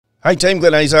Hey team,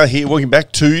 Glenn Azar here. Welcome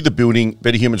back to the Building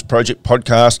Better Humans Project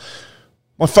podcast.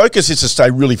 My focus is to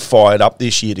stay really fired up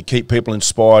this year, to keep people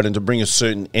inspired and to bring a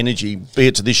certain energy, be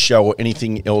it to this show or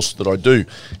anything else that I do.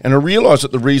 And I realise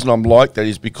that the reason I'm like that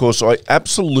is because I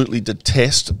absolutely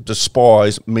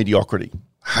despise mediocrity.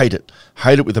 Hate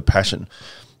it with a passion.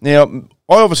 Now,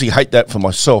 I obviously hate that for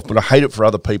myself, but I hate it for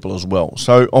other people as well.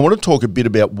 So I want to talk a bit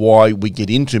about why we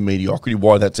get into mediocrity,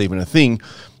 why that's even a thing,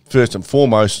 first and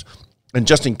foremost, and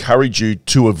just encourage you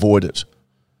to avoid it.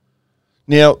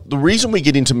 Now, the reason we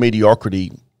get into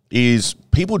mediocrity is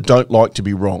people don't like to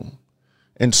be wrong.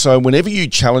 And so whenever you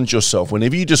challenge yourself,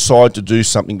 whenever you decide to do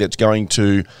something that's going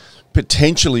to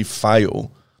potentially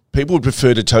fail, people would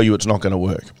prefer to tell you it's not going to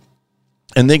work.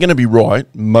 And they're going to be right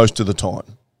most of the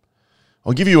time.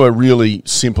 I'll give you a really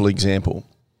simple example.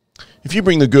 If you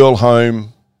bring the girl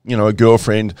home, a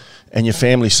girlfriend, and your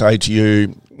family say to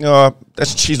you,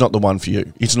 she's not the one for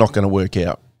you. It's not going to work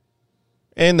out.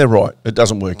 And they're right. It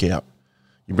doesn't work out.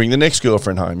 You bring the next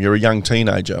girlfriend home. You're a young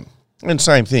teenager. And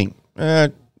same thing.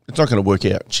 It's not going to work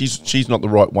out. She's not the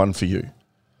right one for you.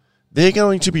 They're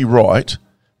going to be right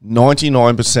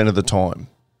 99% of the time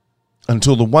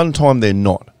until the one time they're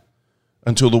not.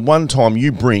 Until the one time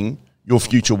you bring your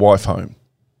future wife home.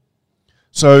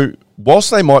 So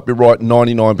whilst they might be right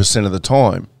 99% of the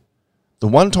time, the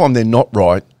one time they're not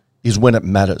right is when it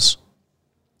matters.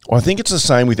 I think it's the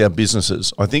same with our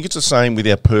businesses. I think it's the same with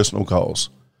our personal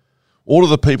goals. All of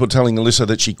the people telling Alyssa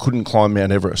that she couldn't climb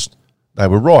Mount Everest, they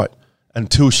were right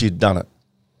until she'd done it.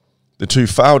 The 2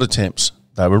 failed attempts,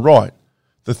 they were right.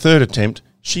 The 3rd attempt,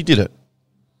 she did it.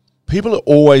 People are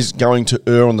always going to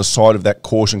err on the side of that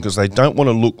caution because they don't want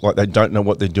to look like they don't know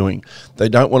what they're doing. They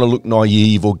don't want to look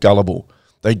naive or gullible.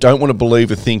 They don't want to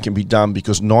believe a thing can be done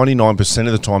because 99%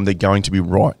 of the time they're going to be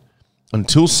right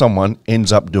until someone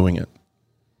ends up doing it.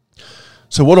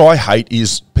 So what I hate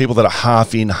is people that are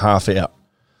half in, half out,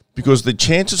 because the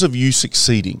chances of you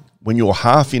succeeding when you're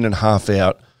half in and half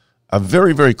out are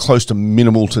very, very close to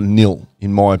minimal to nil,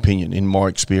 in my opinion, in my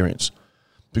experience.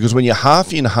 Because when you're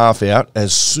half in, half out,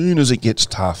 as soon as it gets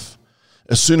tough,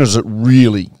 as soon as it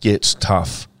really gets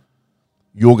tough,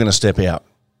 you're going to step out.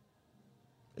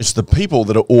 It's the people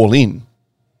that are all in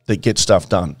that get stuff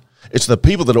done. It's the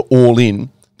people that are all in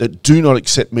that do not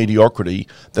accept mediocrity,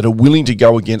 that are willing to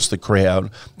go against the crowd,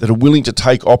 that are willing to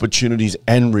take opportunities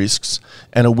and risks,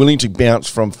 and are willing to bounce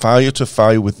from failure to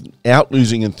failure without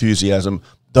losing enthusiasm.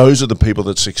 Those are the people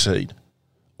that succeed,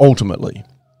 ultimately.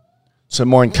 So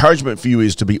my encouragement for you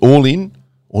is to be all in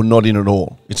or not in at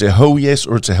all. It's a hell yes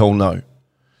or it's a hell no.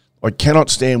 I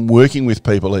cannot stand working with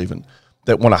people even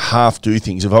that want to half do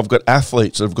things. If I've got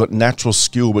athletes that have got natural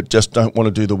skill but just don't want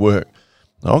to do the work,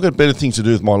 I've got better things to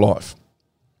do with my life.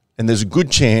 And there's a good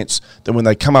chance that when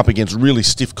they come up against really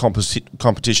stiff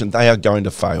competition, they are going to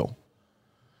fail.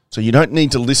 So you don't need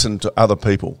to listen to other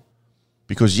people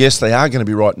because, yes, they are going to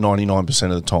be right 99%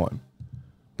 of the time.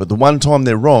 But the one time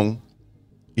they're wrong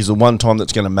is the one time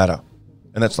that's going to matter.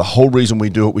 And that's the whole reason we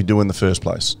do what we do in the first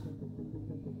place.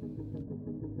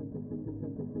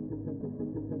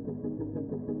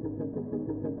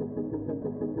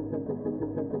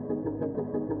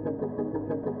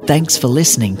 Thanks for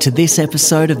listening to this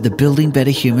episode of the Building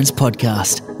Better Humans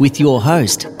podcast with your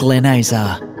host, Glenn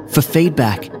Azar. For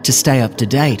feedback, to stay up to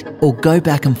date, or go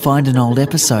back and find an old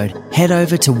episode, head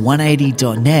over to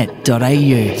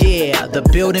 180.net.au. Yeah, the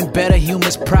Building Better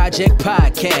Humans Project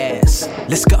podcast.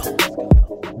 Let's go.